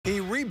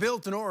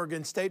rebuilt an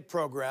Oregon State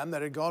program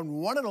that had gone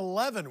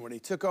 1-11 when he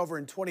took over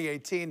in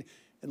 2018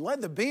 and led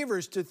the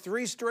Beavers to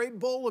 3 straight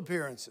bowl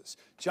appearances.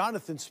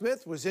 Jonathan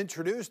Smith was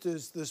introduced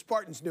as the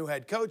Spartans' new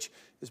head coach.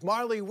 As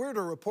Marley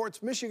Weirder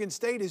reports, Michigan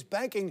State is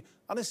banking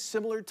on a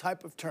similar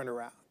type of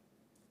turnaround.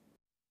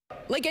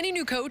 Like any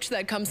new coach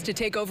that comes to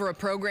take over a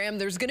program,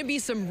 there's going to be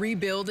some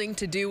rebuilding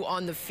to do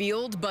on the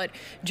field, but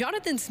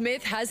Jonathan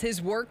Smith has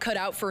his work cut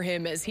out for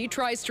him as he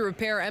tries to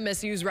repair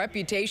MSU's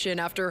reputation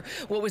after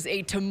what was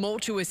a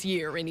tumultuous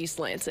year in East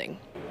Lansing.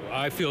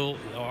 I feel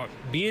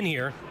being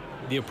here,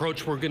 the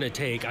approach we're going to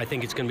take, I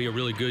think it's going to be a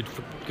really good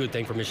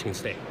thing for Michigan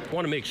State. I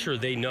want to make sure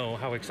they know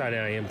how excited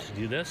I am to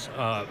do this.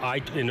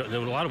 In a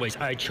lot of ways,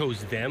 I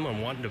chose them.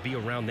 I'm wanting to be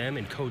around them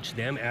and coach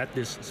them at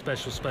this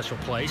special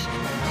place.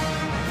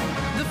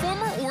 The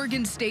former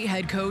Oregon State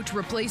head coach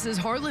replaces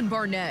Harlan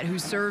Barnett, who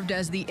served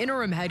as the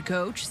interim head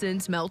coach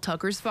since Mel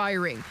Tucker's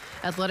firing.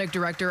 Athletic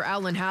director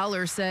Alan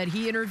Haller said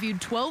he interviewed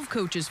 12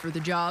 coaches for the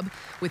job,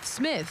 with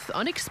Smith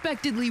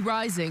unexpectedly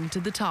rising to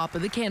the top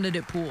of the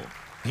candidate pool.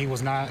 He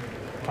was not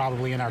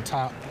probably in our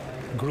top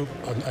group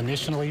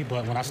initially,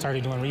 but when I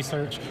started doing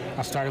research,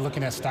 I started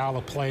looking at style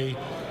of play,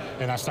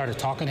 and I started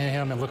talking to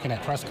him and looking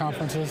at press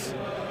conferences.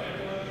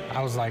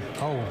 I was like,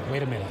 oh,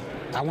 wait a minute.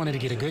 I wanted to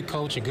get a good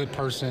coach, a good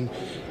person,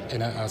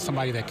 and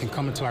somebody that can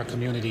come into our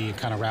community and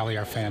kind of rally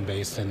our fan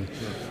base, and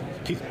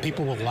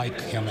people will like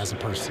him as a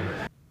person.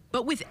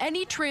 But with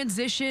any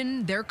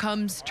transition, there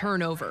comes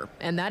turnover,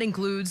 and that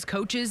includes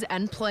coaches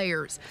and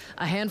players.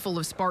 A handful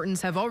of Spartans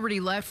have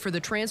already left for the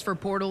transfer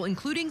portal,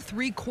 including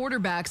 3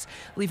 quarterbacks,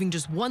 leaving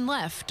just 1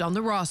 left on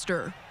the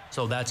roster.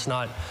 So that's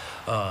not,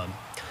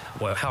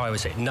 well, how I would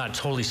say, not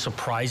totally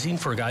surprising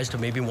for guys to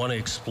maybe want to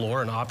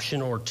explore an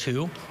option or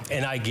 2.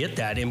 And I get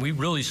that. And we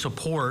really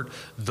support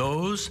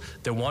those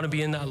that want to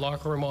be in that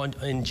locker room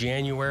in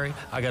January.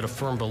 I got a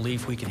firm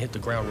belief we can hit the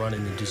ground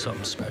running and do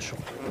something special.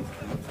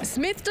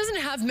 Smith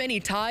doesn't have many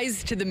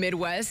ties to the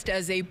Midwest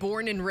as a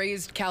born and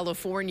raised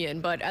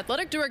Californian, but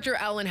athletic director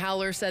Alan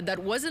Haller said that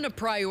wasn't a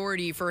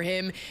priority for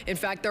him. In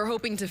fact, they're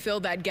hoping to fill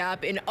that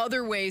gap in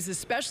other ways,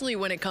 especially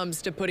when it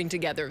comes to putting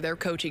together their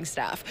coaching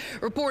staff.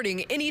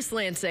 Reporting in East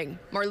Lansing,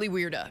 Marley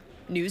Weirda,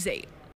 News 8.